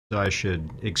I should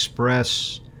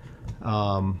express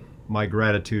my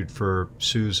gratitude for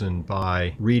Susan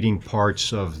by reading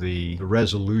parts of the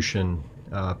resolution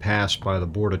passed by the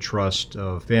Board of Trust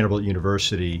of Vanderbilt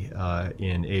University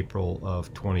in April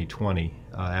of 2020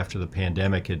 after the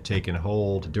pandemic had taken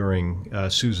hold during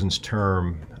Susan's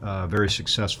term, a very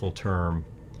successful term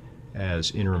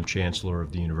as Interim Chancellor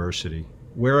of the University.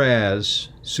 Whereas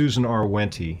Susan R.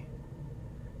 Wente,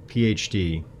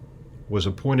 PhD, was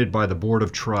appointed by the Board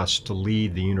of Trust to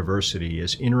lead the university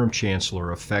as Interim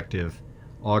Chancellor effective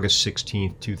August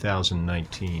 16,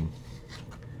 2019,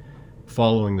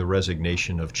 following the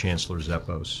resignation of Chancellor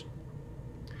Zeppos.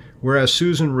 Whereas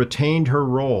Susan retained her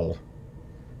role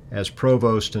as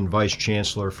Provost and Vice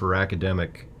Chancellor for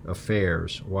Academic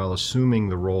Affairs while assuming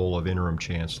the role of Interim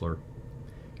Chancellor,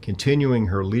 continuing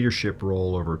her leadership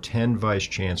role over 10 Vice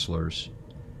Chancellors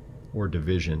or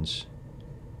divisions,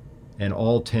 and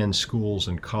all 10 schools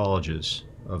and colleges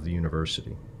of the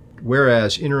university.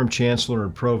 Whereas Interim Chancellor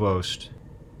and Provost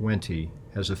Wente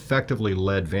has effectively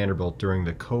led Vanderbilt during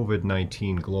the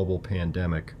COVID-19 global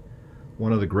pandemic,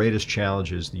 one of the greatest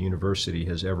challenges the university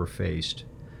has ever faced,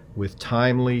 with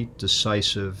timely,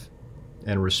 decisive,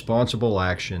 and responsible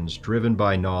actions driven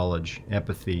by knowledge,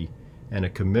 empathy, and a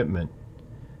commitment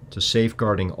to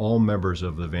safeguarding all members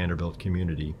of the Vanderbilt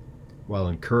community, while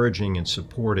encouraging and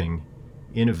supporting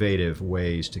innovative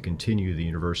ways to continue the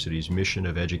university's mission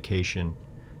of education,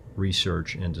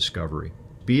 research, and discovery.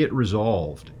 Be it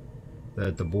resolved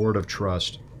that the Board of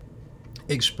Trust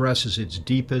expresses its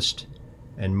deepest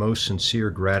and most sincere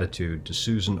gratitude to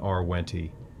Susan R.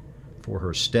 Wente for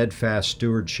her steadfast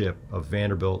stewardship of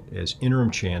Vanderbilt as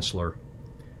Interim Chancellor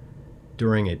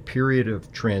during a period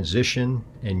of transition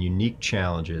and unique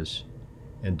challenges,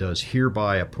 and does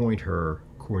hereby appoint her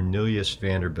Cornelius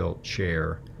Vanderbilt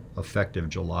Chair effective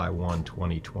July 1,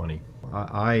 2020.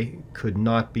 I could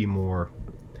not be more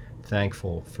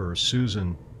thankful for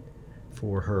Susan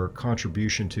for her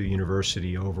contribution to the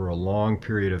university over a long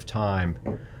period of time,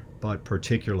 but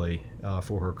particularly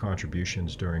for her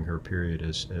contributions during her period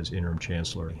as Interim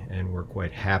Chancellor. And we're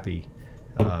quite happy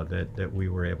that we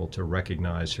were able to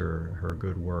recognize her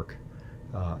good work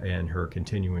and her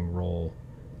continuing role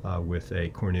with a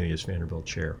Cornelius Vanderbilt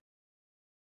Chair.